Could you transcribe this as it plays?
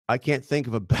I can't think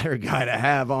of a better guy to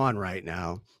have on right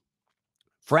now.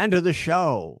 Friend of the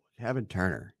show, Kevin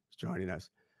Turner, is joining us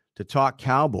to talk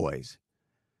Cowboys.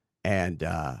 And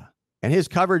his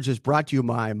coverage is brought to you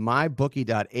by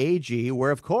MyBookie.AG,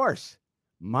 where, of course,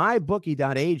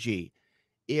 MyBookie.AG,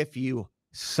 if you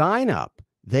sign up,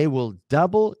 they will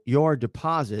double your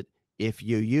deposit if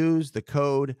you use the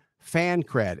code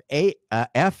FANCRED,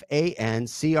 FANCRED,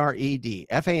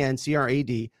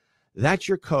 FANCRED. That's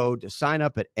your code to sign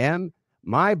up at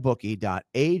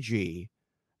MyBookie.AG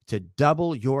to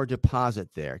double your deposit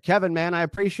there. Kevin, man, I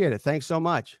appreciate it. Thanks so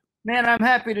much. Man, I'm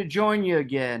happy to join you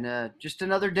again. Just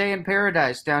another day in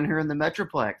paradise down here in the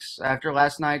Metroplex after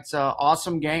last night's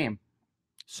awesome game.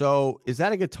 So is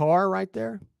that a guitar right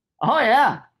there? Oh,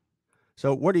 yeah.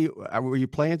 So what were you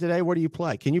playing today? What do you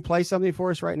play? Can you play something for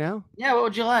us right now? Yeah, what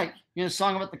would you like? You know, a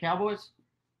song about the Cowboys?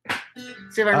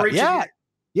 See if I can reach it.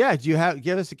 Yeah. Do you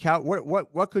give us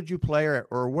what could you play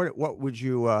or what would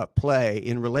you play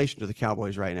in relation to the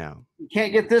Cowboys right now? You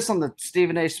can't get this on the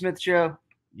Stephen A. Smith show.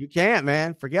 You can't,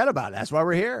 man. Forget about it. That's why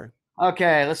we're here.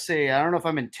 Okay, let's see. I don't know if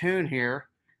I'm in tune here.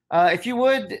 If you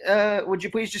would you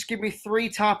please just give me 3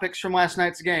 topics from last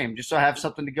night's game, just so I have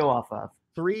something to go off of?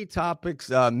 3 topics.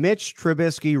 Mitch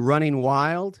Trubisky running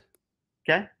wild.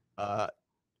 Okay.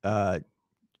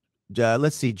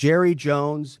 Let's see. Jerry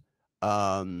Jones,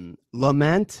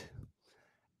 lament,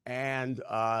 and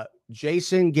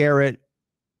Jason Garrett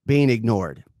being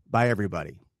ignored by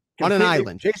everybody on an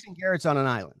island. Jason Garrett's on an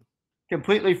island.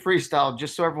 Completely freestyle,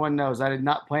 just so everyone knows. I did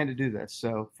not plan to do this,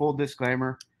 so full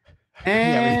disclaimer.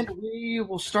 And we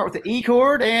will start with the E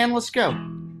chord, and let's go.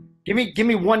 Give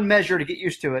me one measure to get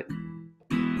used to it.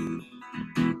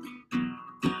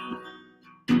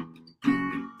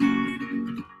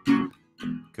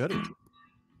 Good.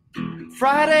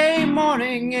 Friday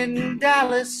morning in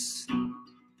Dallas,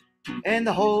 and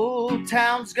the whole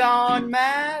town's gone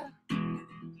mad.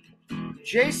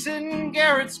 Jason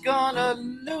Garrett's gonna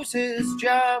lose his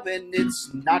job, and it's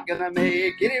not gonna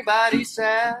make anybody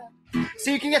sad.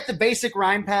 So you can get the basic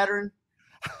rhyme pattern.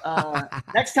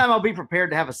 Next time I'll be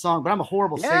prepared to have a song, but I'm a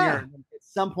horrible singer. At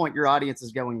some point, your audience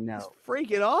is going, no. It's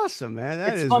freaking awesome, man.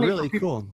 That is really cool.